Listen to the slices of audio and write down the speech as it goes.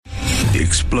The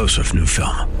explosive new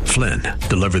film, Flynn,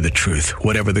 deliver the truth,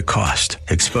 whatever the cost.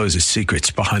 Exposes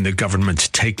secrets behind the government's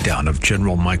takedown of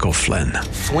General Michael Flynn.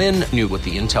 Flynn knew what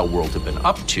the intel world had been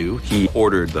up to. He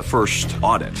ordered the first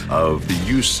audit of the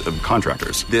use of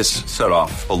contractors. This set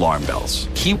off alarm bells.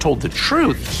 He told the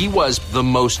truth. He was the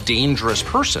most dangerous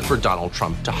person for Donald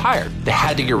Trump to hire. They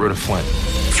had to get rid of Flynn.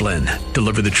 Flynn,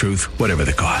 deliver the truth, whatever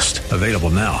the cost. Available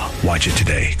now. Watch it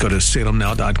today. Go to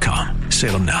salemnow.com.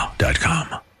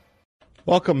 salemnow.com.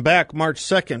 Welcome back, March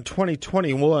 2nd,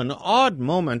 2021. Odd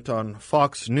moment on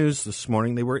Fox News this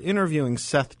morning. They were interviewing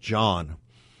Seth John,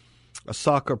 a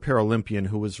soccer Paralympian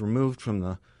who was removed from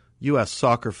the U.S.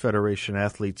 Soccer Federation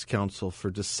Athletes Council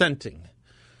for dissenting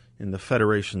in the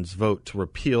federation's vote to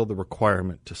repeal the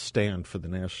requirement to stand for the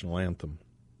national anthem.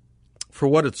 For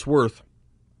what it's worth,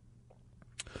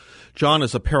 John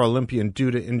is a Paralympian due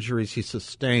to injuries he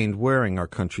sustained wearing our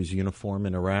country's uniform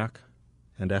in Iraq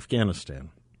and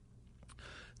Afghanistan.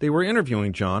 They were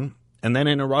interviewing John and then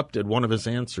interrupted one of his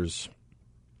answers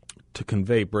to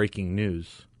convey breaking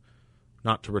news,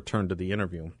 not to return to the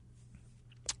interview.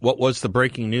 What was the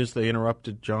breaking news they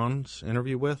interrupted John's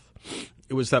interview with?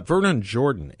 It was that Vernon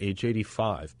Jordan, age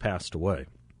 85, passed away.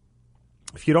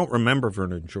 If you don't remember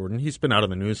Vernon Jordan, he's been out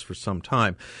of the news for some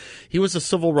time. He was a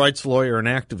civil rights lawyer and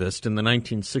activist in the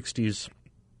 1960s,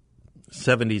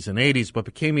 70s, and 80s, but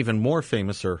became even more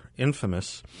famous or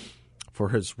infamous for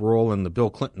his role in the Bill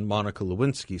Clinton-Monica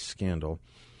Lewinsky scandal.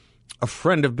 A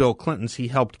friend of Bill Clinton's, he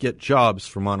helped get jobs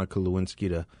for Monica Lewinsky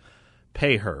to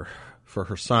pay her for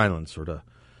her silence or to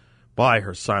buy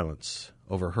her silence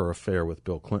over her affair with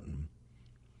Bill Clinton.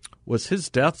 Was his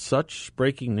death such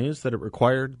breaking news that it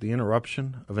required the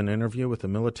interruption of an interview with a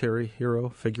military hero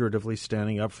figuratively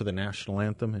standing up for the national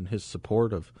anthem in his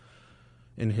sport of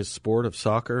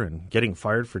soccer and getting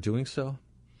fired for doing so?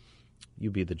 You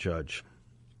be the judge.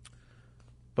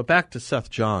 But back to Seth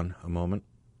John a moment.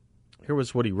 Here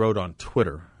was what he wrote on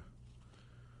Twitter.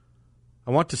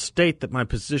 I want to state that my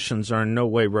positions are in no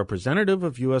way representative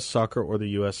of U.S. Soccer or the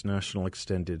U.S. National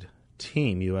Extended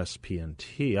Team,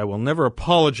 USPNT. I will never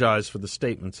apologize for the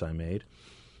statements I made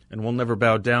and will never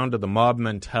bow down to the mob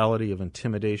mentality of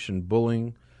intimidation,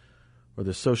 bullying, or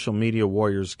the social media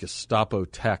warriors' Gestapo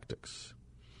tactics.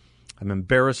 I'm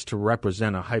embarrassed to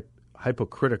represent a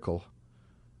hypocritical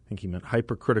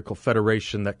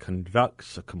federation that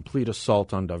conducts a complete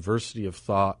assault on diversity of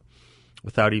thought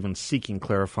without even seeking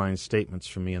clarifying statements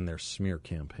from me in their smear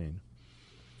campaign.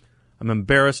 I'm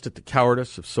embarrassed at the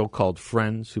cowardice of so-called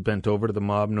friends who bent over to the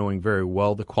mob knowing very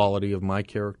well the quality of my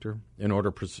character in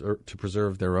order to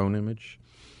preserve their own image.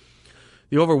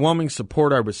 The overwhelming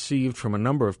support I received from a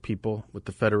number of people with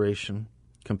the Federation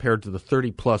compared to the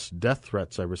 30-plus death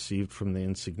threats I received from the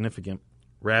insignificant,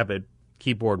 rabid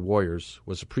keyboard warriors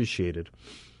was appreciated,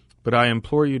 but I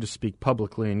implore you to speak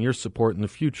publicly in your support in the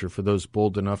future for those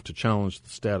bold enough to challenge the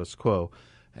status quo,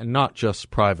 and not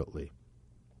just privately.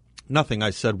 Nothing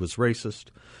I said was racist,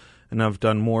 and I've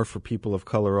done more for people of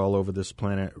color all over this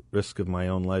planet at risk of my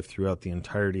own life throughout the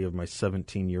entirety of my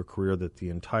 17-year career that the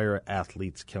entire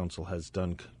Athletes Council has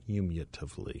done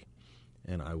cumulatively,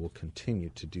 and I will continue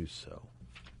to do so.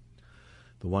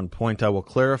 The one point I will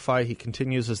clarify, he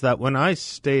continues, is that when I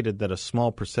stated that a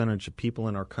small percentage of people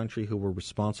in our country who were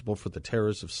responsible for the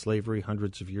terrors of slavery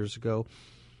hundreds of years ago,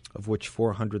 of which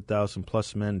 400,000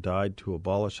 plus men died to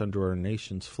abolish under our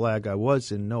nation's flag, I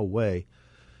was in no way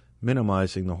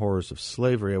minimizing the horrors of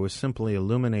slavery. I was simply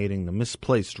illuminating the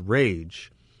misplaced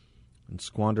rage and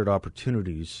squandered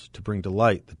opportunities to bring to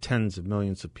light the tens of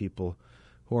millions of people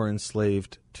who are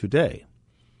enslaved today,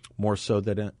 more so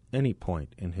than at any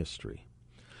point in history.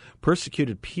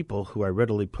 Persecuted people who I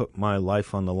readily put my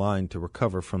life on the line to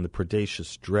recover from the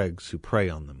predacious dregs who prey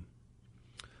on them.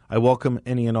 I welcome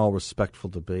any and all respectful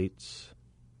debates,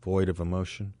 void of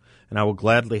emotion, and I will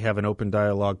gladly have an open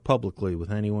dialogue publicly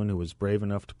with anyone who is brave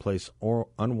enough to place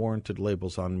unwarranted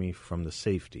labels on me from the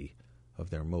safety of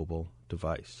their mobile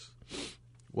device.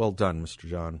 Well done, Mr.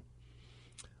 John.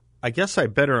 I guess I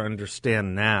better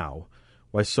understand now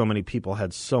why so many people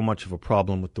had so much of a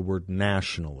problem with the word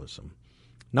nationalism.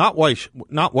 Not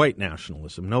white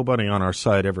nationalism. Nobody on our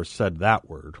side ever said that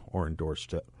word or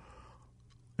endorsed it.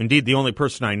 Indeed, the only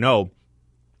person I know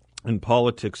in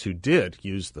politics who did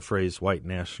use the phrase white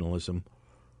nationalism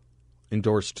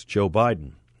endorsed Joe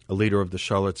Biden, a leader of the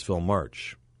Charlottesville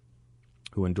March,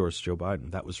 who endorsed Joe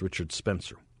Biden. That was Richard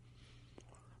Spencer.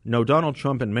 No, Donald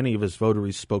Trump and many of his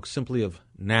votaries spoke simply of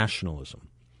nationalism.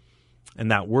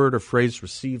 And that word or phrase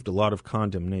received a lot of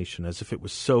condemnation as if it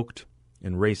was soaked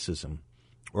in racism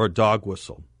or a dog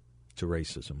whistle to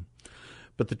racism.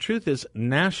 But the truth is,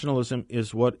 nationalism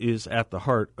is what is at the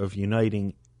heart of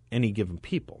uniting any given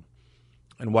people,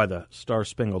 and why the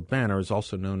Star-Spangled Banner is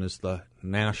also known as the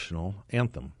national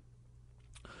anthem.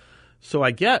 So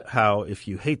I get how if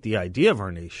you hate the idea of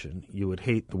our nation, you would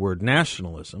hate the word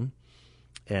nationalism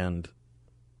and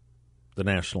the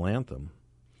national anthem.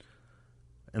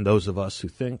 And those of us who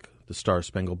think the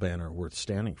Star-Spangled Banner are worth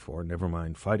standing for, never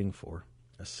mind fighting for,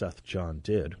 as Seth John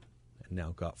did, and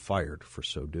now got fired for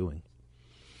so doing.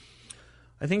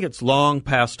 I think it's long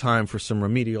past time for some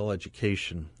remedial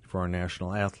education for our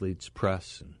national athletes,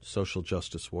 press, and social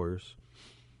justice warriors.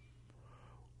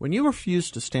 When you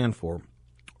refuse to stand for,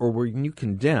 or when you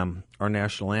condemn our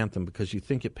national anthem because you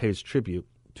think it pays tribute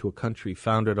to a country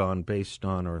founded on, based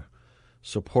on, or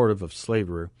supportive of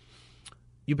slavery,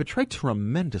 you betray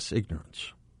tremendous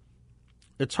ignorance.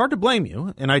 It's hard to blame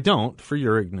you, and I don't, for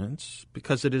your ignorance,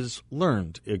 because it is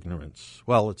learned ignorance.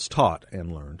 Well, it's taught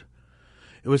and learned.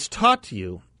 It was taught to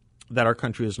you that our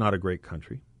country is not a great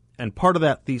country, and part of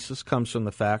that thesis comes from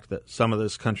the fact that some of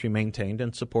this country maintained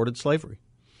and supported slavery.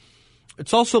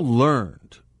 It's also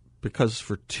learned because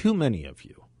for too many of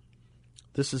you,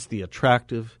 this is the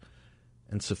attractive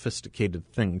and sophisticated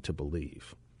thing to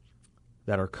believe,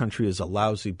 that our country is a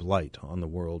lousy blight on the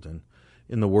world, and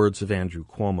in the words of Andrew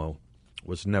Cuomo,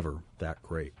 was never that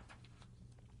great.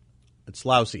 It's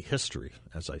lousy history,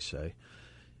 as I say.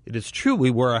 It is true we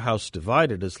were a house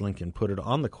divided, as Lincoln put it,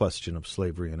 on the question of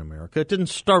slavery in America. It didn't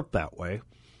start that way,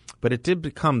 but it did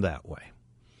become that way.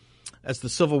 As the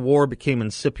Civil War became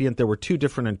incipient, there were two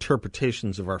different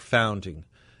interpretations of our founding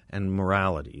and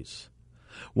moralities.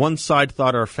 One side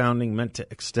thought our founding meant to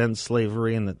extend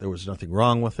slavery and that there was nothing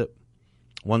wrong with it.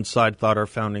 One side thought our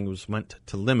founding was meant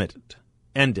to limit it,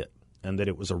 end it, and that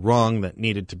it was a wrong that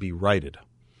needed to be righted.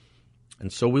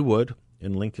 And so we would,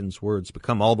 in Lincoln's words,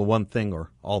 become all the one thing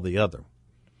or all the other.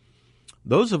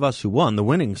 Those of us who won, the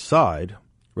winning side,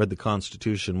 read the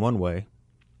Constitution one way.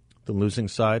 The losing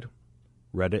side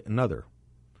read it another.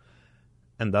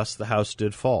 And thus the house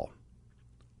did fall.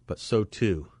 But so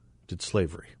too did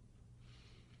slavery.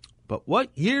 But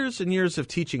what years and years of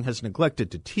teaching has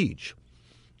neglected to teach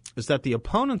is that the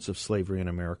opponents of slavery in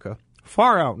America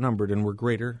far outnumbered and were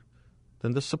greater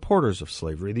than the supporters of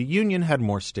slavery. The Union had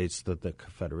more states than the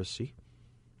Confederacy.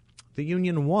 The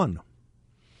Union won.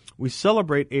 We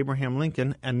celebrate Abraham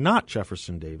Lincoln and not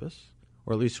Jefferson Davis,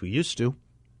 or at least we used to.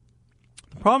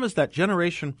 The problem is that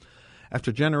generation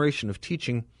after generation of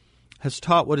teaching has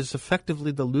taught what is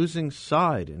effectively the losing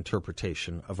side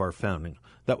interpretation of our founding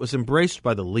that was embraced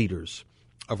by the leaders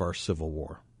of our Civil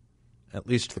War, at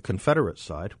least the Confederate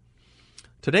side.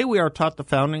 Today we are taught the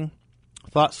founding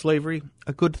thought slavery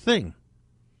a good thing.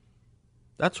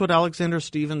 That's what Alexander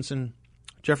Stephens and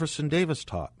Jefferson Davis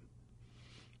taught.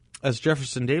 As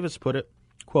Jefferson Davis put it,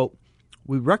 quote,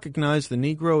 "We recognize the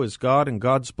Negro as God and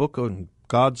God's book and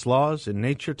God's laws and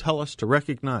nature tell us to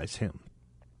recognize him.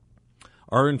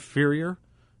 Our inferior,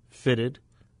 fitted,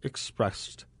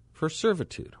 expressed for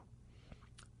servitude."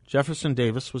 Jefferson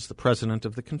Davis was the president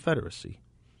of the Confederacy,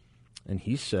 and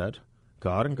he said,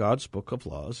 God and God's book of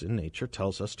laws in nature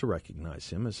tells us to recognize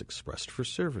him as expressed for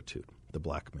servitude, the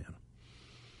black man.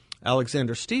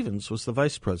 Alexander Stephens was the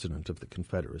vice president of the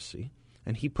Confederacy,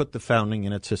 and he put the founding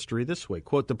in its history this way,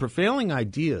 quote, "The prevailing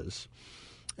ideas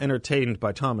entertained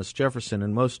by Thomas Jefferson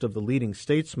and most of the leading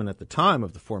statesmen at the time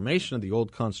of the formation of the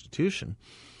old Constitution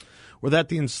were that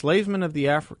the enslavement of the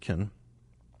African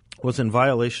was in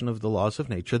violation of the laws of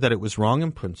nature, that it was wrong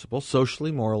in principle,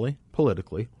 socially, morally,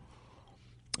 politically,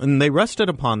 and they rested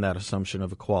upon that assumption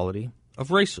of equality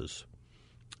of races.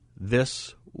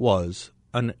 This was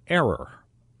an error.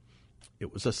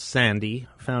 It was a sandy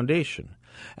foundation,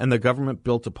 and the government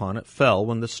built upon it fell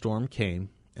when the storm came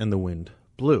and the wind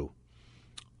blew.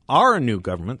 Our new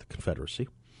government, the Confederacy,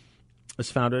 is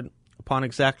founded upon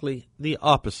exactly the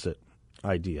opposite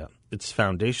idea. Its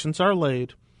foundations are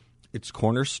laid, its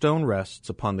cornerstone rests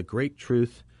upon the great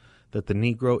truth that the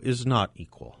Negro is not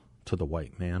equal to the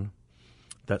white man,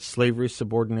 that slavery's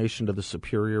subordination to the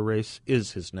superior race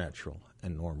is his natural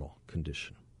and normal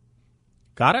condition.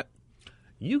 Got it?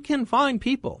 You can find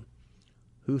people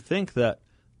who think that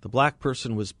the black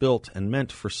person was built and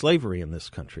meant for slavery in this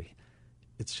country.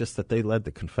 It's just that they led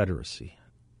the Confederacy,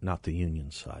 not the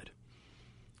Union side.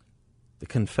 The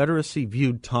Confederacy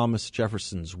viewed Thomas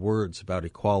Jefferson's words about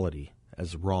equality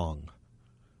as wrong.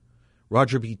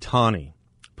 Roger B. Taney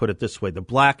put it this way, the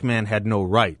black man had no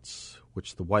rights,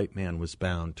 which the white man was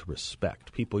bound to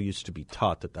respect. People used to be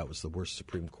taught that that was the worst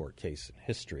Supreme Court case in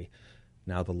history.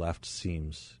 Now the left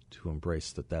seems to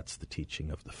embrace that that's the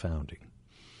teaching of the founding.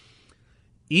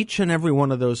 Each and every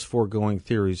one of those foregoing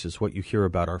theories is what you hear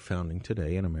about our founding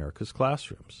today in America's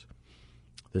classrooms.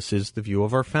 This is the view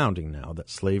of our founding now, that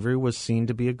slavery was seen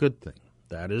to be a good thing.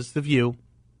 That is the view,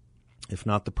 if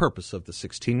not the purpose, of the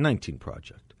 1619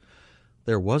 Project.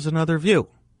 There was another view,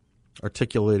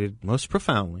 articulated most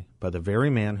profoundly by the very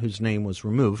man whose name was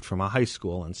removed from a high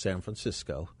school in San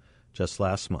Francisco just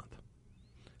last month,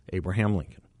 Abraham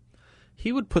Lincoln.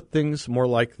 He would put things more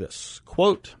like this,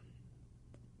 quote,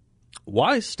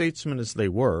 "Wise statesmen as they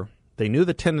were, they knew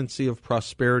the tendency of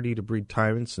prosperity to breed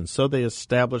tyrants, and so they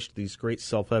established these great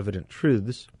self-evident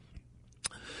truths,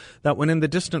 that when in the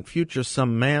distant future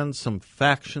some man, some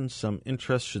faction, some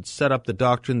interest should set up the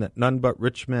doctrine that none but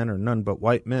rich men or none but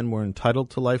white men were entitled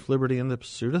to life, liberty, and the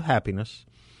pursuit of happiness,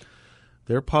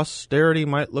 their posterity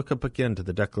might look up again to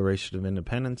the Declaration of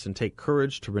Independence and take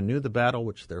courage to renew the battle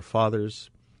which their fathers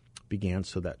began,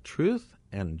 so that truth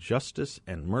and justice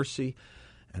and mercy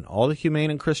and all the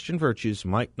humane and Christian virtues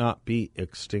might not be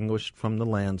extinguished from the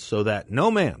land, so that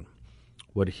no man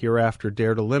would hereafter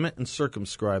dare to limit and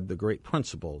circumscribe the great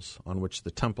principles on which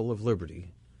the Temple of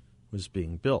Liberty was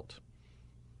being built."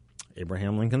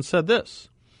 Abraham Lincoln said this: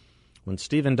 "When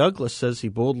Stephen Douglas says he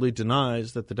boldly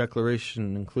denies that the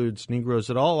Declaration includes Negroes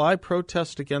at all, I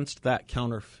protest against that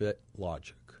counterfeit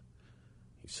logic."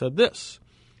 He said this: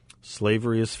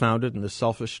 "Slavery is founded in the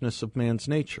selfishness of man's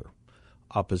nature.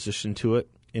 Opposition to it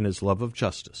in his love of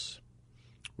justice.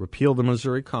 Repeal the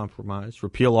Missouri Compromise,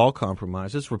 repeal all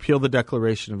compromises, repeal the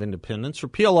Declaration of Independence,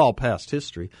 repeal all past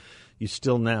history. You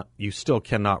still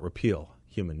cannot repeal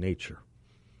human nature.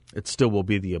 It still will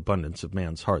be the abundance of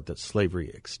man's heart that slavery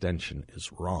extension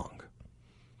is wrong."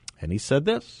 And he said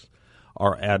this: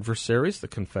 "Our adversaries, the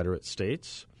Confederate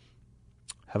States,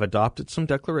 have adopted some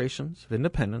declarations of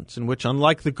independence in which,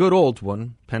 unlike the good old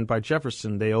one penned by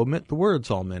Jefferson, they omit the words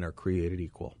 'all men are created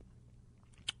equal.'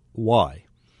 Why?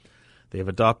 They have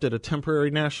adopted a temporary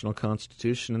national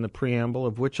constitution in the preamble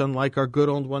of which, unlike our good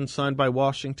old one signed by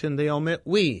Washington, they omit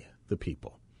 'we, the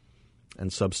people,'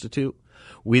 and substitute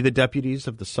 'we, the deputies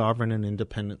of the sovereign and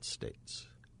independent states.'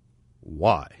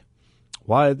 Why?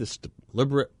 Why this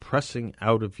deliberate pressing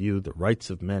out of view the rights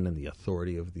of men and the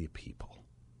authority of the people?"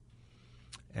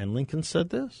 And Lincoln said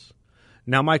this: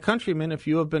 "Now, my countrymen, if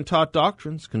you have been taught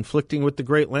doctrines conflicting with the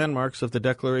great landmarks of the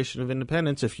Declaration of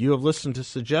Independence, if you have listened to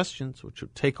suggestions which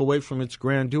would take away from its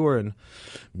grandeur and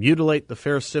mutilate the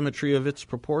fair symmetry of its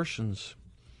proportions,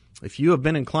 if you have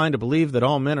been inclined to believe that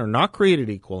all men are not created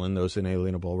equal in those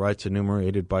inalienable rights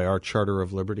enumerated by our Charter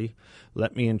of Liberty,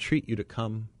 let me entreat you to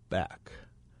come back.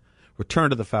 Return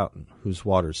to the fountain whose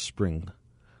waters spring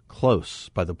close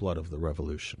by the blood of the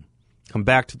Revolution. Come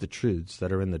back to the truths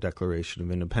that are in the Declaration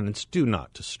of Independence. Do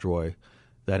not destroy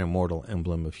that immortal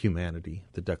emblem of humanity,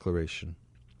 the Declaration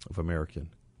of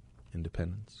American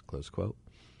Independence." Close quote.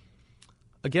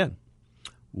 Again,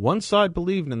 one side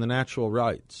believed in the natural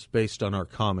rights based on our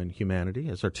common humanity,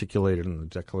 as articulated in the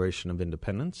Declaration of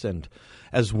Independence, and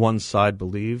as one side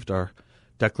believed our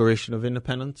Declaration of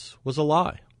Independence was a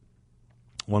lie.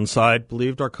 One side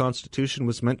believed our Constitution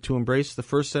was meant to embrace the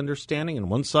first understanding, and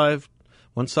one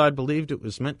side believed it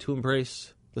was meant to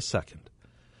embrace the second.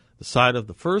 The side of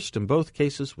the first in both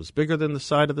cases was bigger than the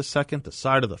side of the second. The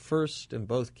side of the first in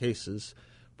both cases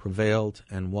prevailed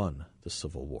and won the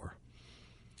Civil War.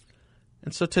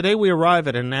 And so today we arrive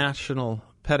at a national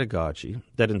pedagogy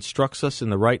that instructs us in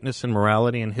the rightness and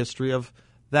morality and history of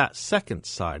that second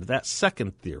side, that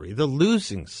second theory, the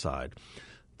losing side,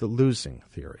 the losing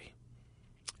theory.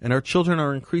 And our children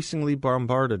are increasingly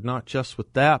bombarded not just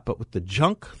with that, but with the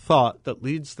junk thought that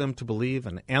leads them to believe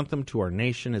an anthem to our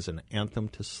nation is an anthem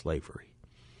to slavery.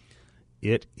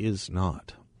 It is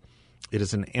not. It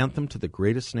is an anthem to the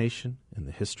greatest nation in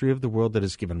the history of the world that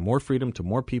has given more freedom to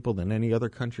more people than any other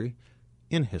country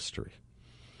in history.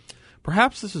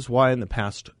 Perhaps this is why in the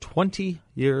past 20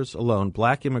 years alone,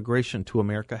 black immigration to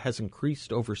America has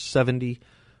increased over 70%.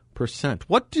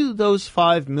 What do those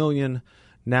 5 million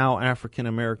now African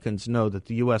Americans know that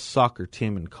the U.S. soccer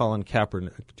team and Colin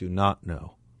Kaepernick do not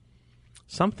know?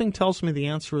 Something tells me the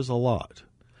answer is a lot.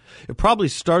 It probably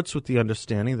starts with the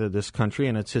understanding that this country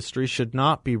and its history should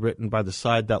not be written by the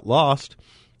side that lost,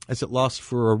 as it lost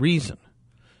for a reason.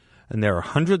 And there are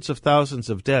hundreds of thousands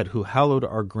of dead who hallowed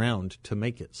our ground to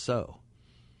make it so.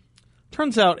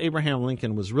 Turns out Abraham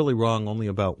Lincoln was really wrong only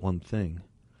about one thing.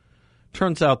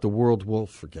 Turns out the world will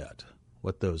forget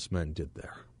what those men did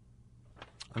there.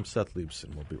 I'm Seth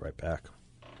Leibson. We'll be right back.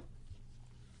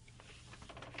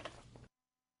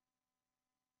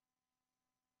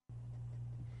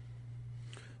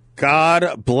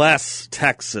 God bless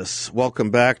Texas. Welcome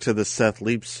back to the Seth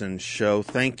Leibson Show.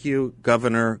 Thank you,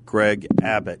 Governor Greg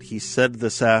Abbott. He said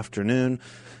this afternoon,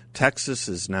 Texas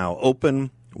is now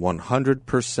open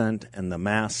 100%, and the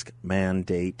mask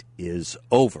mandate is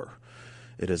over.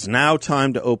 It is now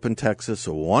time to open Texas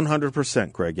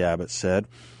 100%, Greg Abbott said.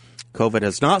 COVID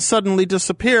has not suddenly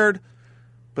disappeared,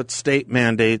 but state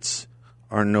mandates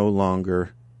are no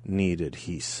longer needed,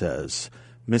 he says.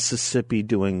 Mississippi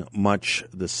doing much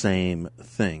the same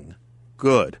thing.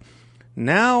 Good.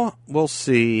 Now we'll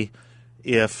see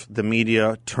if the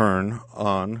media turn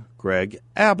on Greg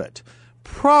Abbott.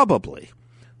 Probably.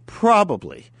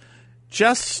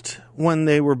 Just when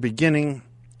they were beginning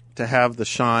to have the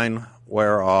shine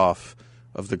wear off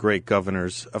of the great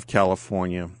governors of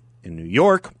California and New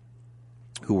York,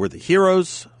 who were the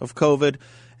heroes of COVID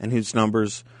and whose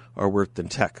numbers are worse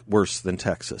than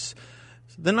Texas.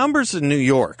 The numbers in New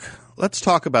York. Let's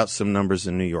talk about some numbers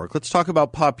in New York. Let's talk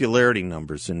about popularity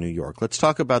numbers in New York. Let's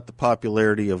talk about the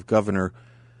popularity of Governor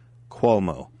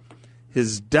Cuomo.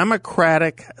 His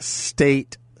Democratic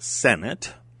State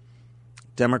Senate,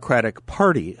 Democratic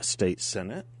Party State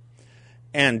Senate,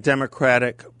 and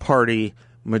Democratic Party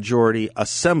Majority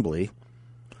Assembly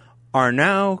are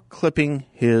now clipping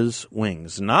his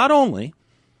wings. Not only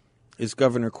is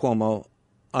Governor Cuomo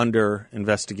under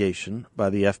investigation by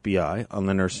the FBI on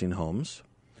the nursing homes,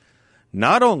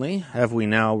 not only have we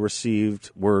now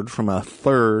received word from a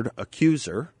third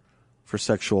accuser for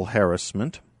sexual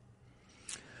harassment,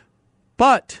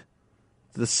 but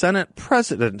the Senate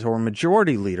president, or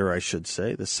majority leader, I should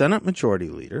say, the Senate majority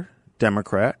leader,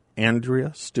 Democrat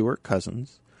Andrea Stewart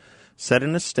Cousins, said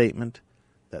in a statement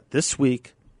that this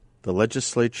week the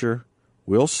legislature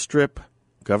will strip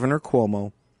Governor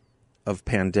Cuomo of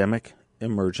pandemic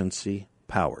emergency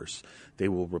powers. They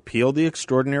will repeal the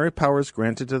extraordinary powers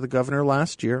granted to the governor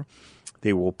last year.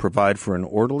 They will provide for an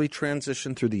orderly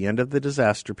transition through the end of the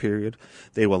disaster period.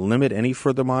 They will limit any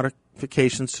further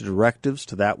modifications to directives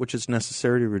to that which is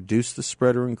necessary to reduce the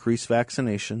spread or increase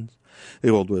vaccinations.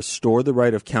 They will restore the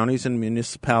right of counties and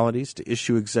municipalities to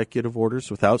issue executive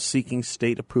orders without seeking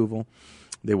state approval.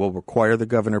 They will require the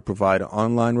governor provide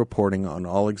online reporting on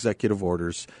all executive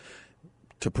orders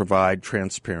to provide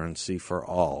transparency for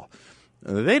all.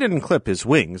 They didn't clip his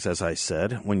wings, as I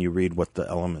said, when you read what the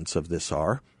elements of this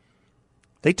are.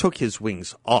 They took his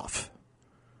wings off.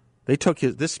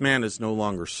 This man is no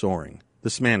longer soaring.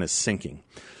 This man is sinking.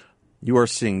 You are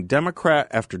seeing Democrat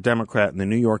after Democrat in the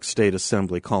New York State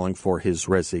Assembly calling for his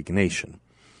resignation.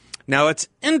 Now, it's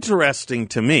interesting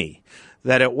to me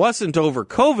that it wasn't over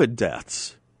COVID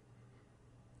deaths.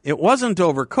 It wasn't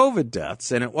over COVID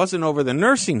deaths, and it wasn't over the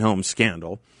nursing home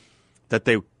scandal that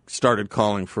they started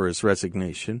calling for his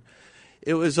resignation.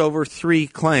 It was over 3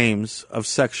 claims of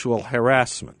sexual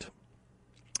harassment.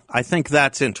 I think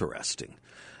that's interesting.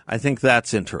 I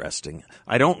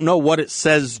don't know what it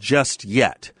says just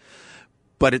yet,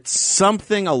 but it's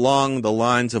something along the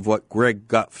lines of what Greg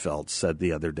Gutfeld said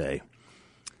the other day,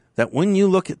 that when you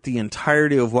look at the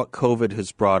entirety of what COVID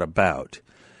has brought about,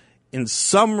 in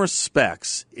some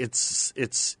respects, it's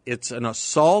an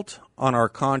assault on our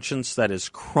conscience that is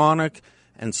chronic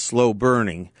and slow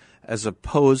burning, as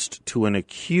opposed to an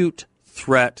acute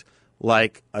threat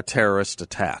like a terrorist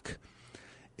attack.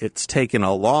 It's taken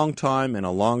a long time and a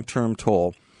long-term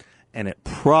toll, and it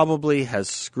probably has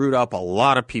screwed up a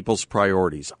lot of people's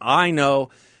priorities. I know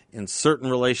in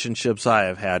certain relationships I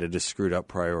have had, it has screwed up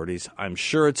priorities. I'm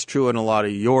sure it's true in a lot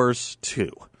of yours,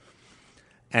 too.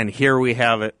 And here we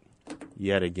have it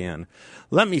yet again.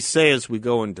 Let me say as we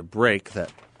go into break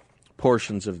that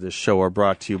portions of this show are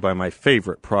brought to you by my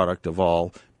favorite product of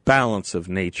all, Balance of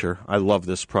Nature. I love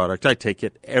this product. I take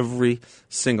it every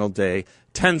single day.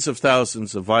 Tens of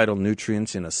thousands of vital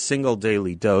nutrients in a single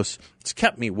daily dose. It's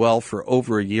kept me well for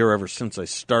over a year ever since I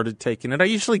started taking it. I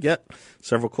usually get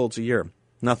several colds a year.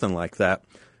 Nothing like that.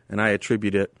 And I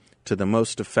attribute it to the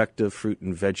most effective fruit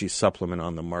and veggie supplement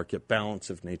on the market, Balance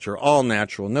of Nature. All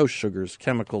natural, no sugars,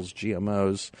 chemicals,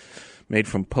 GMOs, made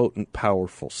from potent,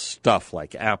 powerful stuff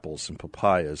like apples and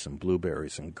papayas and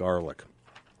blueberries and garlic.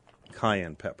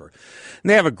 Cayenne pepper. And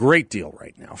they have a great deal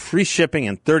right now. Free shipping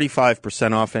and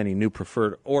 35% off any new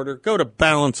preferred order. Go to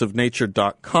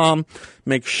balanceofnature.com.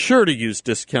 Make sure to use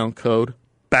discount code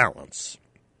BALANCE.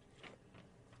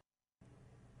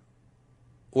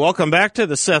 Welcome back to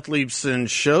the Seth Leibsohn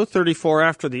Show, 34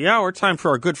 after the hour. Time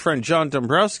for our good friend John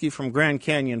Dombrowski from Grand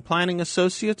Canyon Planning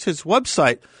Associates. His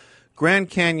website,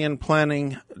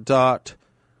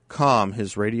 grandcanyonplanning.com.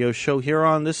 His radio show here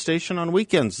on this station on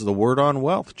weekends, The Word on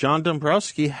Wealth. John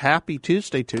Dombrowski, happy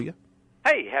Tuesday to you.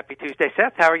 Hey, happy Tuesday,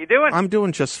 Seth. How are you doing? I'm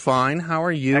doing just fine. How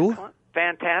are you? Excellent.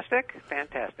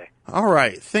 Fantastic. All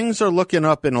right. Things are looking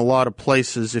up in a lot of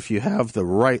places if you have the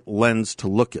right lens to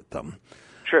look at them.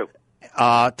 True.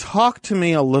 Talk to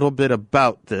me a little bit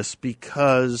about this,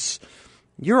 because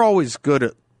you're always good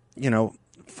at,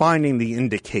 finding the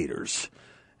indicators.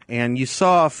 And you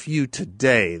saw a few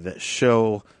today that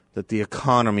show that the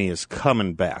economy is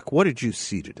coming back. What did you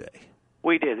see today?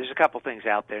 We did. There's a couple things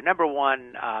out there. Number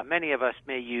one, many of us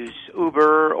may use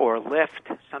Uber or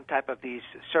Lyft, some type of these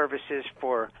services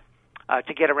for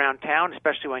to get around town,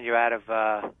 especially when you're out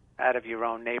of your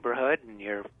own neighborhood and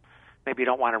maybe you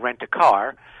don't want to rent a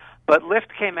car. But Lyft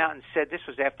came out and said, this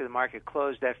was after the market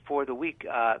closed, that for the week,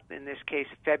 in this case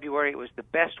February, it was the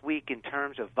best week in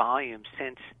terms of volume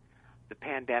since the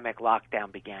pandemic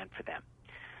lockdown began for them.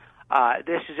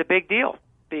 This is a big deal,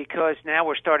 because now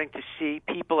we're starting to see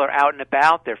people are out and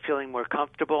about. They're feeling more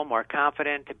comfortable, more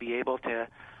confident to be able to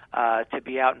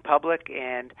be out in public.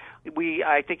 And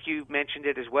I think you mentioned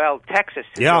it as well, Texas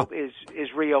is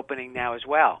reopening now as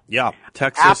well. Yeah,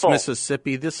 Texas, Apple.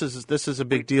 Mississippi, this is a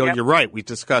big deal. Yep. You're right. We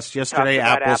discussed yesterday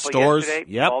Apple stores.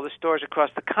 Yesterday, all the stores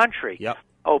across the country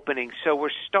opening. So we're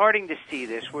starting to see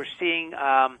this. We're seeing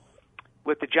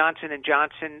with the Johnson &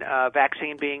 Johnson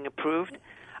vaccine being approved,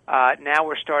 now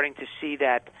we're starting to see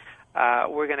that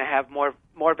we're going to have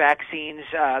more vaccines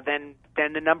than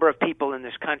the number of people in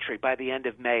this country by the end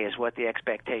of May is what the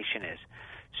expectation is.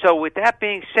 So with that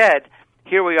being said,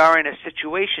 here we are in a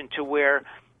situation to where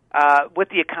with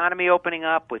the economy opening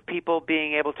up, with people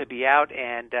being able to be out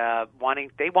and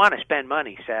they want to spend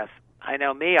money, Seth. I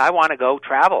know me, I want to go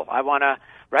travel. I want to,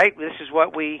 right? This is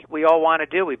what we all want to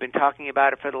do. We've been talking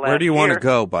about it for the last year. Where do you want to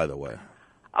go, by the way?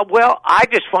 Well, I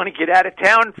just want to get out of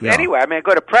town anywhere. I mean, I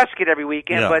go to Prescott every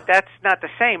weekend, but that's not the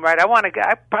same, right?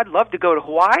 I'd love to go to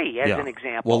Hawaii as an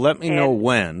example. Well, let me know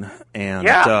when, and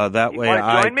that way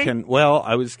I can. Well,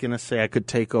 I was going to say I could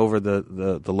take over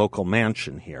the local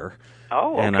mansion here.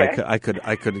 Oh, okay. And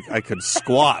I could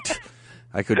squat.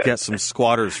 I could get some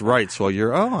squatters' rights while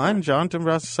you're. Oh, I'm John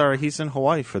Dombrowski. Sorry, he's in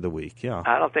Hawaii for the week. Yeah.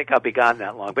 I don't think I'll be gone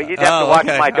that long, but you'd have to watch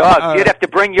my dog. You'd have to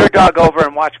bring your dog over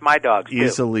and watch my dogs too.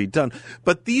 Easily done.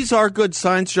 But these are good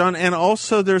signs, John. And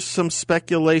also, there's some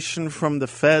speculation from the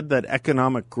Fed that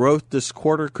economic growth this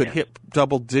quarter could hit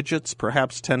double digits,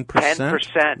 perhaps 10%.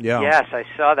 10%. Yeah. Yes, I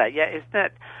saw that. Yeah, isn't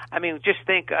that? I mean, just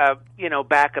think.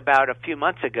 Back about a few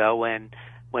months ago when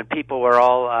people were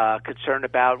all concerned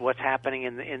about what's happening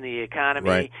in the economy.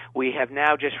 Right. We have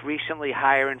now just recently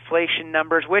higher inflation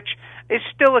numbers, which is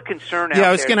still a concern out there. Yeah,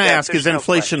 I was going to ask, is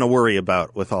inflation a worry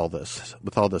about with all this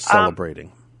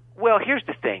celebrating? Well, here's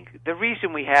the thing. The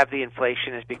reason we have the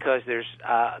inflation is because there's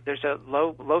a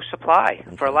low supply.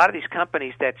 For a lot of these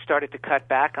companies that started to cut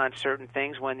back on certain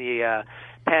things when the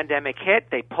pandemic hit,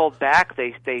 they pulled back.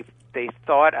 They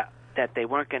thought that they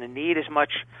weren't going to need as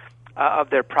much of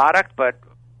their product, but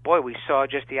boy, we saw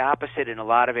just the opposite in a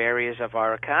lot of areas of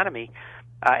our economy.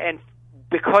 And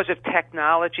because of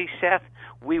technology, Seth,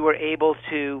 we were able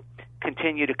to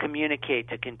continue to communicate,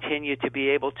 to continue to be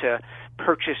able to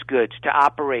purchase goods, to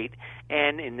operate.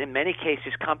 And in many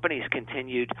cases, companies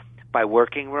continued by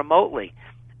working remotely.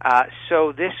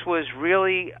 So this was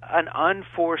really an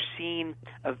unforeseen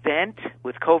event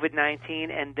with COVID-19,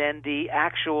 and then the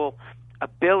actual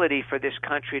ability for this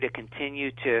country to continue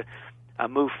to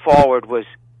move forward was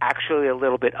actually a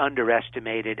little bit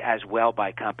underestimated as well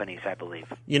by companies, I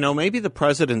believe. Maybe the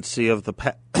presidency of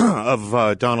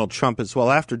of Donald Trump as well.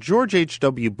 After George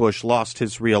H.W. Bush lost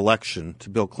his reelection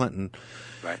to Bill Clinton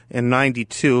in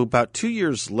 92, about 2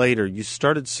 years later, you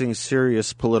started seeing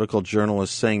serious political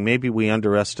journalists saying maybe we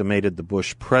underestimated the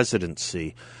Bush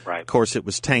presidency. Right. Of course, it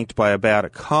was tanked by a bad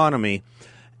economy.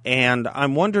 And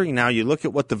I'm wondering now, you look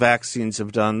at what the vaccines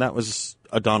have done. That was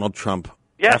a Donald Trump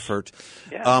effort.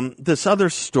 Yes. This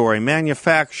other story,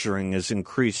 manufacturing has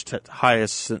increased at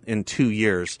highest in 2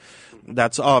 years.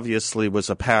 That's obviously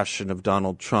was a passion of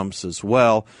Donald Trump's as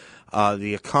well.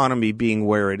 The economy being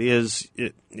where it is,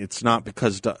 it's not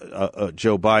because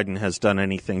Joe Biden has done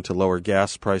anything to lower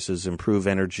gas prices, improve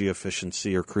energy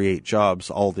efficiency, or create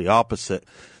jobs. All the opposite.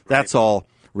 That's all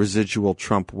residual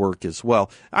Trump work as well.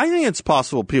 I think it's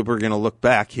possible people are going to look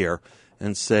back here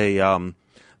and say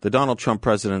the Donald Trump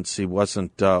presidency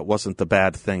wasn't the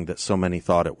bad thing that so many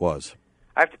thought it was.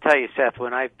 I have to tell you, Seth,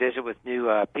 when I visit with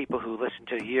new people who listen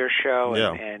to your show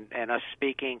and us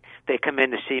speaking, they come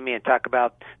in to see me and talk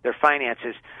about their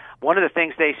finances. One of the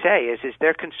things they say is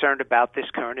they're concerned about this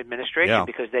current administration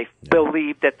because they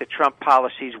believe that the Trump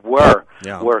policies were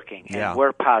working and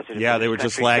were positive. Yeah, they were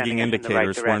just lagging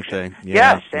indicators, weren't they?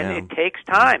 Yes, and it takes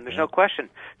time. There's no question.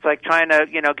 It's like trying to,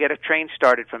 get a train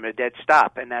started from a dead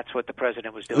stop, and that's what the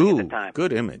president was doing at the time.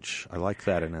 Good image. I like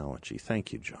that analogy.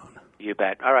 Thank you, John. You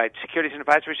bet. All right. Securities and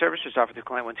advisory services offered through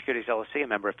Client One Securities LLC, a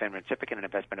member of FINRA and an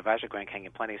investment advisor, Grand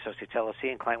Canyon Planning Associates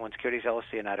LLC, and Client One Securities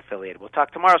LLC are not affiliated. We'll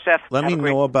talk tomorrow, Seth. Let me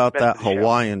know about that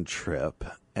Hawaiian trip,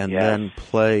 and then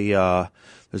play.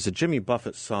 There's a Jimmy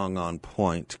Buffett song on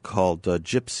point called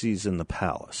Gypsies in the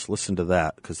Palace. Listen to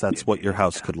that, because that's what your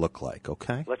house could look like,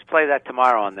 okay? Let's play that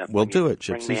tomorrow on the. We'll do it.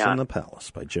 Gypsies in the Palace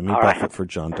by Jimmy Buffett for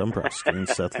John Dombrowski and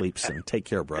Seth Leibson. Take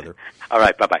care, brother. All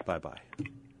right. Bye-bye. Bye-bye.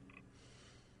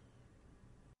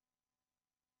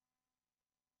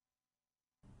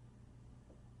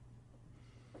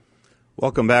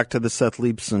 Welcome back to the Seth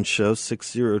Leibson Show,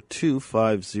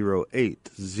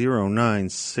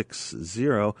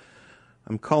 602-508-0960.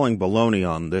 I'm calling baloney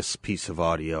on this piece of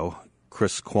audio.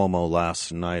 Chris Cuomo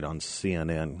last night on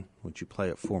CNN. Would you play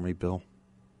it for me, Bill?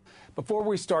 Before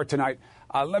we start tonight,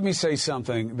 let me say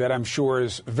something that I'm sure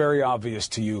is very obvious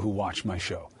to you who watch my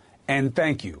show. And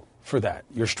thank you for that.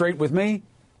 You're straight with me,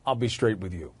 I'll be straight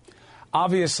with you.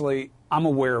 Obviously, I'm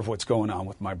aware of what's going on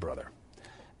with my brother.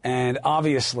 And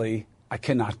obviously, I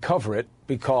cannot cover it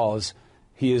because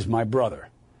he is my brother.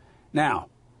 Now,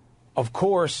 of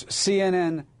course,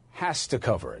 CNN has to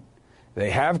cover it.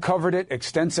 They have covered it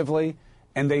extensively,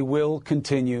 and they will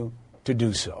continue to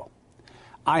do so.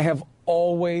 I have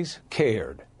always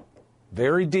cared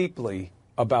very deeply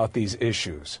about these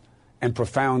issues, and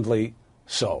profoundly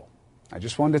so. I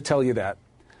just wanted to tell you that.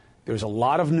 There's a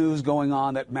lot of news going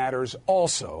on that matters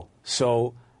also,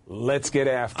 so let's get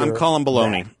after I'm calling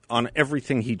baloney on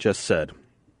everything he just said.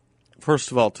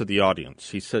 First of all, to the audience,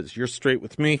 he says, you're straight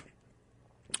with me,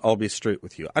 I'll be straight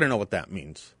with you. I don't know what that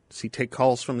means. Does he take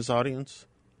calls from his audience?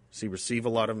 Does he receive a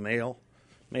lot of mail?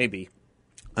 Maybe.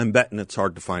 I'm betting it's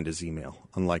hard to find his email,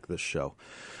 unlike this show.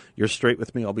 You're straight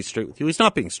with me, I'll be straight with you. He's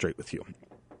not being straight with you.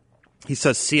 He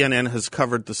says CNN has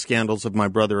covered the scandals of my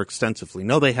brother extensively.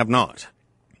 No, they have not.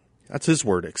 That's his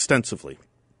word, extensively.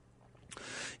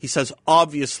 He says,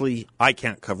 obviously, I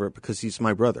can't cover it because he's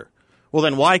my brother. Well,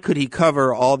 then why could he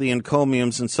cover all the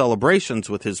encomiums and celebrations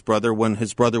with his brother when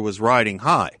his brother was riding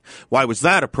high? Why was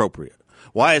that appropriate?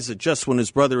 Why is it just when his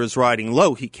brother is riding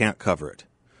low he can't cover it?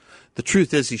 The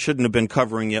truth is he shouldn't have been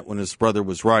covering it when his brother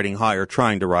was riding high or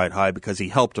trying to ride high, because he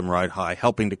helped him ride high,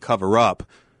 helping to cover up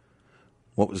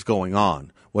what was going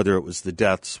on, whether it was the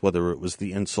deaths, whether it was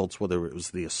the insults, whether it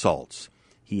was the assaults.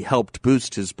 He helped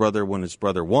boost his brother when his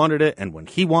brother wanted it and when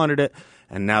he wanted it,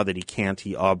 and now that he can't,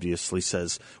 he obviously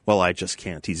says, well, I just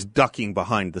can't. He's ducking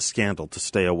behind the scandal to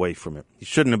stay away from it. He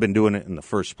shouldn't have been doing it in the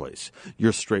first place.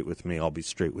 You're straight with me, I'll be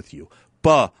straight with you.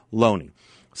 Baloney.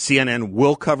 CNN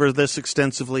will cover this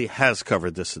extensively, has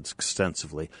covered this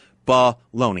extensively.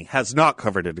 Baloney. Has not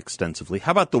covered it extensively.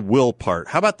 How about the will part?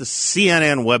 How about the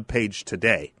CNN webpage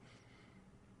today?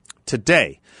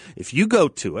 Today, if you go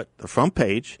to it, the front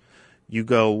page, you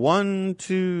go 1,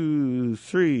 2,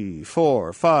 3,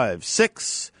 4, 5,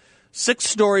 6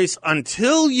 stories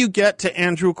until you get to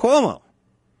Andrew Cuomo.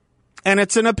 And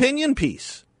it's an opinion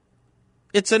piece.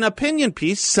 It's an opinion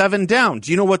piece, 7 down.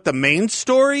 Do you know what the main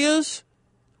story is?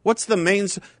 What's the main...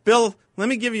 Bill, let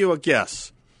me give you a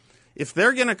guess. If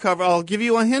they're going to cover... I'll give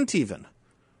you a hint even.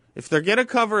 If they're going to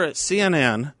cover at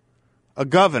CNN, a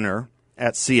governor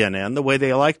at CNN, the way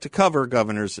they like to cover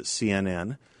governors at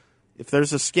CNN, if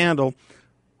there's a scandal,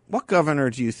 what governor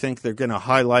do you think they're going to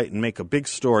highlight and make a big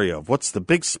story of? What's the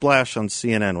big splash on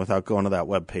CNN without going to that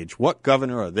webpage? What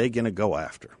governor are they going to go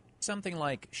after? Something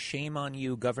like, shame on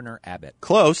you, Governor Abbott.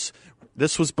 Close.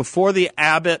 This was before the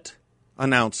Abbott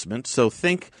announcement. So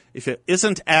think, if it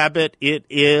isn't Abbott, it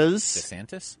is...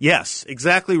 DeSantis? Yes,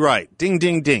 exactly right. Ding,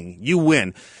 ding, ding. You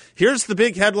win. Here's the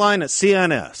big headline at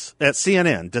CNN.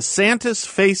 DeSantis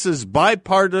faces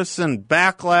bipartisan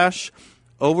backlash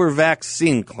over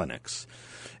vaccine clinics.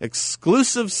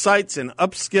 Exclusive sites in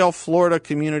upscale Florida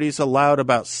communities allowed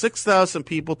about 6,000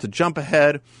 people to jump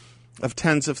ahead of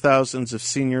tens of thousands of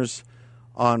seniors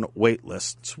on wait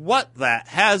lists. What that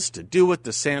has to do with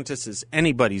DeSantis is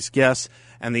anybody's guess,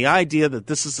 and the idea that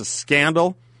this is a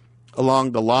scandal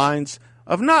along the lines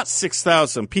of not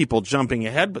 6,000 people jumping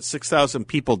ahead, but 6,000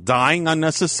 people dying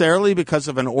unnecessarily because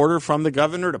of an order from the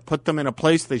governor to put them in a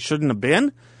place they shouldn't have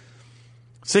been.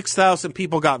 6,000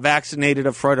 people got vaccinated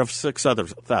in front of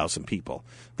 6,000 people.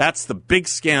 That's the big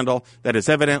scandal that is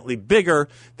evidently bigger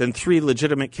than 3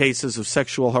 legitimate cases of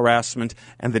sexual harassment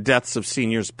and the deaths of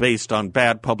seniors based on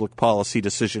bad public policy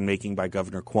decision-making by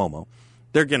Governor Cuomo.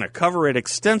 They're going to cover it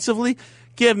extensively.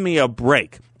 Give me a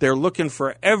break. They're looking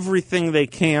for everything they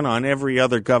can on every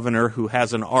other governor who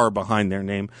has an R behind their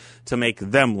name to make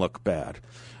them look bad.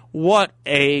 What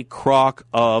a crock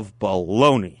of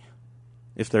baloney.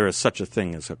 If there is such a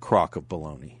thing as a crock of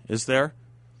baloney. Is there?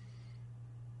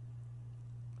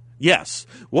 Yes.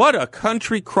 What a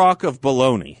country crock of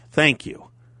baloney. Thank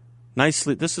you.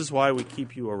 Nicely. This is why we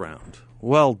keep you around.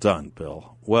 Well done,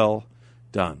 Bill. Well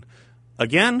done.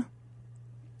 Again,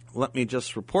 let me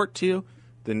just report to you,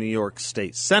 the New York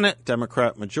State Senate,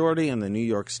 Democrat majority, and the New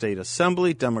York State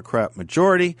Assembly, Democrat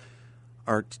majority,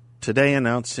 are today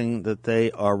announcing that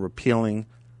they are repealing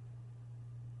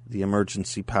the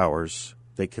emergency powers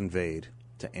they conveyed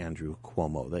to Andrew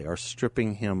Cuomo. They are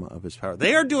stripping him of his power.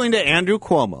 They are doing to Andrew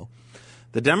Cuomo,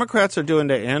 the Democrats are doing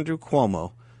to Andrew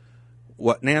Cuomo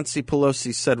what Nancy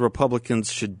Pelosi said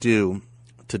Republicans should do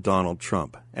to Donald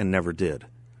Trump and never did,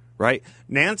 right?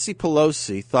 Nancy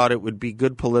Pelosi thought it would be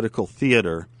good political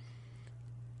theater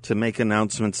to make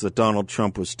announcements that Donald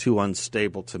Trump was too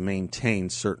unstable to maintain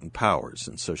certain powers,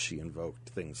 and so she invoked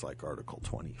things like Article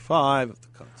 25 of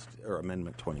or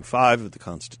Amendment 25 of the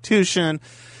Constitution.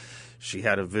 She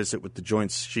had a visit with the Joint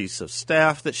Chiefs of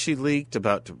Staff that she leaked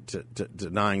about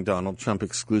denying Donald Trump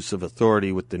exclusive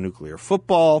authority with the nuclear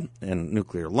football and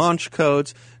nuclear launch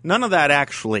codes. None of that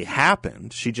actually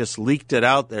happened. She just leaked it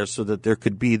out there so that there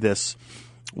could be this,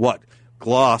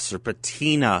 gloss or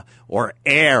patina or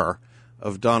air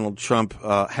of Donald Trump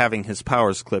having his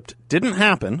powers clipped. Didn't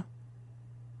happen.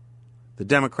 The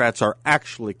Democrats are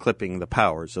actually clipping the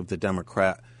powers of the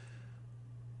Democrat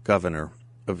governor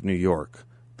of New York.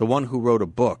 The one who wrote a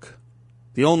book,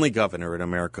 the only governor in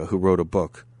America who wrote a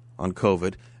book on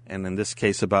COVID, and in this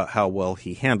case about how well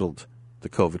he handled the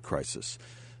COVID crisis.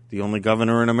 The only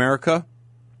governor in America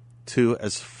to,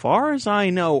 as far as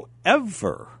I know,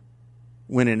 ever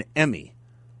win an Emmy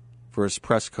for his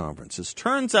press conferences.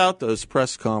 Turns out those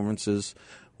press conferences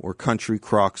were country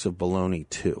crocks of baloney,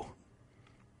 too.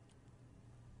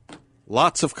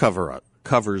 Lots of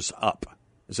covers up.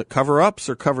 Is it cover-ups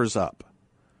or covers up?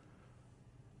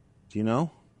 Do you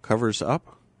know? Covers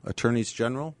up. Attorneys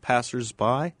General,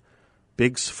 passers-by,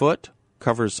 Big's foot,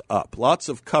 covers up. Lots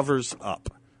of covers up.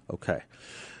 Okay.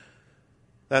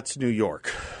 That's New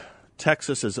York.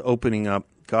 Texas is opening up.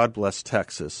 God bless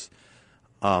Texas.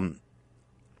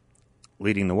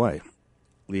 Leading the way.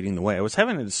 I was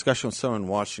having a discussion with someone in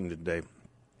Washington today,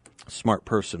 a smart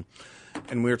person,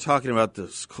 and we were talking about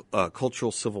this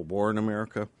cultural civil war in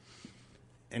America.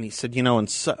 And he said,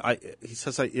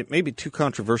 it may be too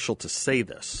controversial to say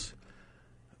this,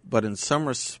 but in some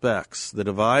respects, the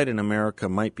divide in America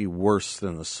might be worse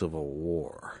than the Civil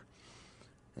War.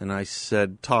 And I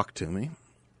said, talk to me.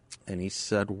 And he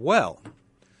said, well,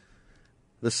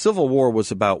 the Civil War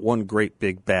was about one great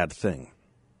big bad thing.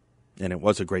 And it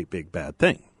was a great big bad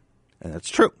thing. And that's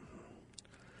true.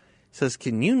 He says,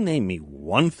 can you name me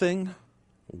one thing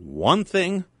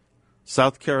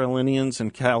South Carolinians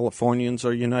and Californians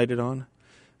are united on?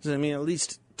 I mean, at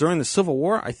least during the Civil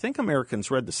War, I think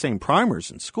Americans read the same primers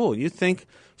in school. You think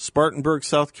Spartanburg,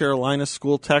 South Carolina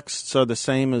school texts are the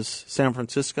same as San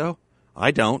Francisco?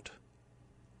 I don't.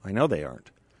 I know they aren't.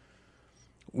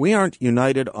 We aren't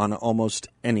united on almost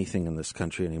anything in this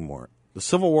country anymore. The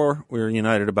Civil War, we were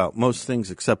united about most things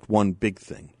except one big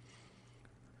thing.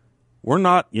 We're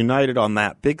not united on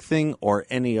that big thing or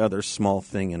any other small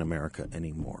thing in America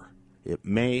anymore. It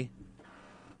may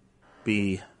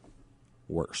be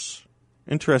worse.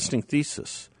 Interesting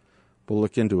thesis. We'll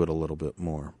look into it a little bit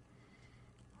more.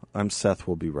 I'm Seth.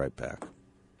 We'll be right back.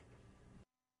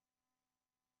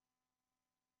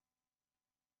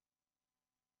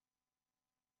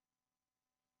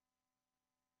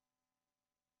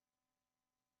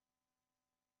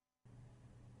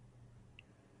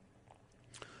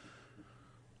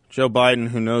 Joe Biden,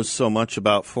 who knows so much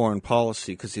about foreign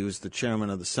policy because he was the chairman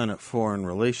of the Senate Foreign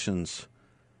Relations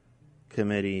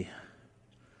Committee,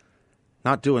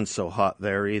 not doing so hot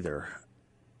there either.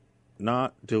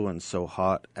 Not doing so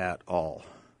hot at all.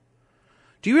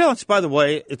 Do you realize, by the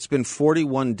way, it's been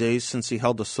 41 days since he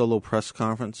held a solo press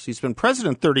conference? He's been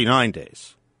president 39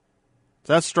 days. Does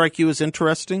that strike you as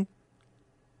interesting?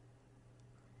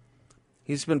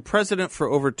 He's been president for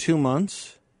over 2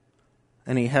 months.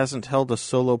 And he hasn't held a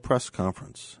solo press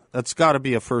conference. That's got to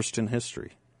be a first in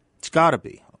history. It's got to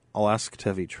be. I'll ask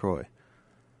Tevi Troy.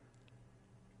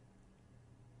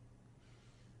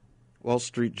 Wall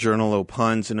Street Journal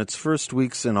opines in its first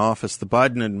weeks in office, the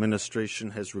Biden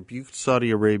administration has rebuked Saudi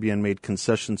Arabia and made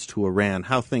concessions to Iran.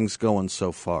 How things going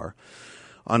so far?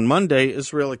 On Monday,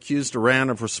 Israel accused Iran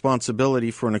of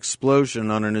responsibility for an explosion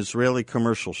on an Israeli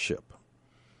commercial ship.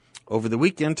 Over the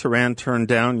weekend, Tehran turned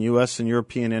down U.S. and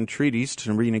European entreaties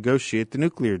to renegotiate the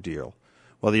nuclear deal,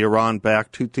 while the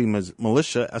Iran-backed Houthi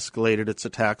militia escalated its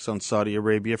attacks on Saudi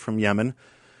Arabia from Yemen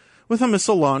with a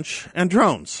missile launch and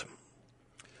drones.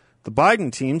 The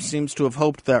Biden team seems to have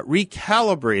hoped that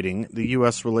recalibrating the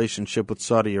U.S. relationship with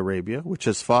Saudi Arabia, which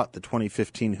has fought the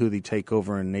 2015 Houthi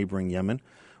takeover in neighboring Yemen,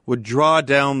 would draw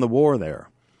down the war there.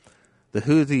 The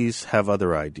Houthis have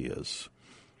other ideas.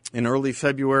 In early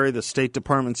February, the State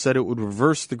Department said it would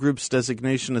reverse the group's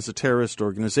designation as a terrorist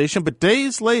organization, but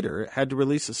days later it had to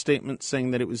release a statement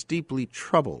saying that it was deeply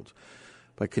troubled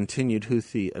by continued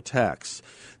Houthi attacks.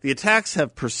 The attacks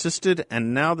have persisted,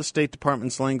 and now the State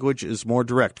Department's language is more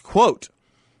direct. Quote,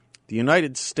 "The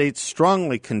United States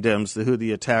strongly condemns the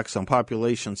Houthi attacks on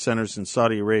population centers in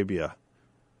Saudi Arabia."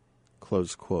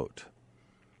 Close quote.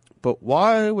 But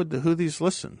why would the Houthis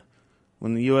listen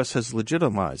when the U.S. has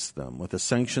legitimized them with a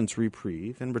sanctions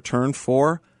reprieve in return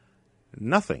for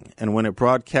nothing, and when it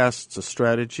broadcasts a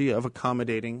strategy of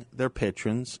accommodating their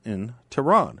patrons in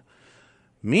Tehran?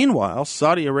 Meanwhile,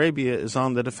 Saudi Arabia is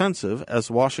on the defensive as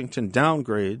Washington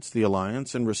downgrades the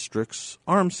alliance and restricts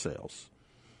arms sales.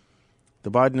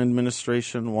 The Biden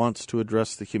administration wants to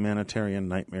address the humanitarian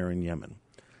nightmare in Yemen,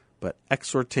 but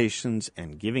exhortations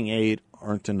and giving aid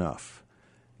aren't enough.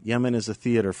 Yemen is a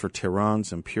theater for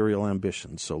Tehran's imperial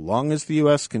ambitions. So long as the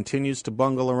U.S. continues to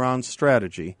bungle Iran's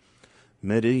strategy,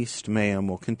 Mideast mayhem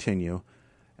will continue,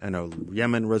 and a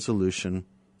Yemen resolution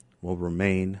will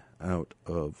remain out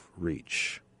of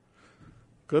reach.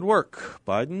 Good work,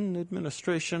 Biden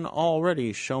administration,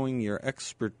 already showing your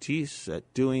expertise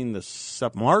at doing the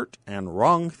smart and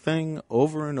wrong thing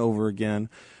over and over again,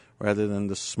 rather than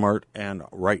the smart and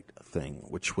right thing,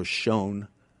 which was shown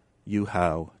you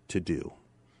how to do.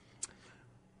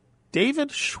 David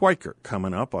Schweikert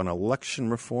coming up on election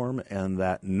reform and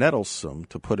that nettlesome,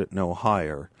 to put it no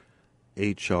higher,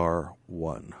 H.R.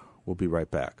 1. We'll be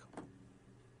right back.